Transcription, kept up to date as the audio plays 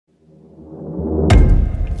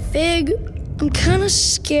Fig, I'm kind of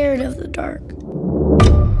scared of the dark.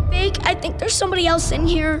 Fig, I think there's somebody else in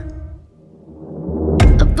here.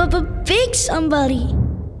 A big somebody.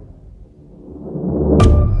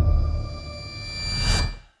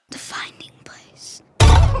 The finding place. 1,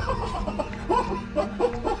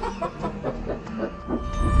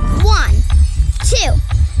 2,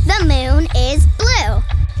 the moon is blue.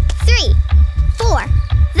 3, 4,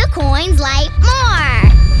 the coins light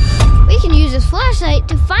more. We can use this flashlight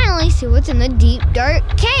to finally see what's in the deep, dark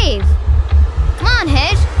cave. Come on,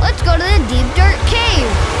 Hedge, let's go to the deep, dark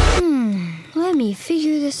cave. Let me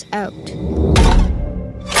figure this out.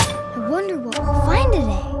 I wonder what we'll find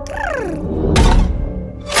today.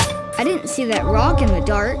 I didn't see that rock in the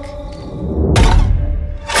dark.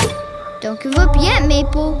 Don't give up yet,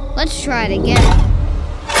 Maple. Let's try it again.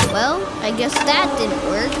 Well, I guess that didn't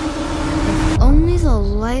work. If only the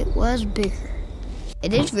light was bigger.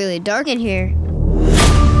 It is really dark in here.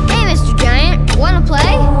 Hey, Mr. Giant, wanna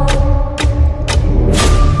play?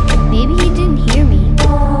 Maybe he didn't hear me.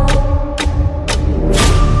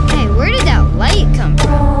 Hey, where did that light come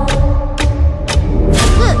from?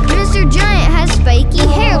 Look, Mr. Giant has spiky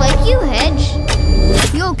hair like you, Hedge.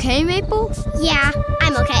 You okay, Maple? Yeah,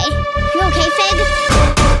 I'm okay. You okay,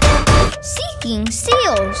 Fig? Seeking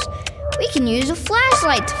seals. We can use a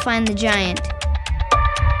flashlight to find the giant.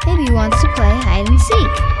 Maybe he wants to play hide and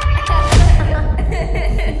seek.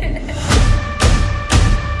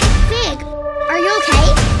 Fig, are you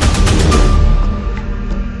okay?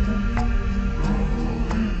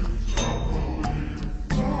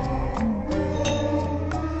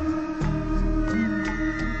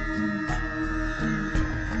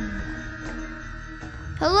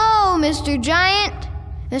 Hello, Mr. Giant.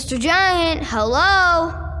 Mr. Giant,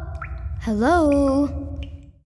 hello. Hello.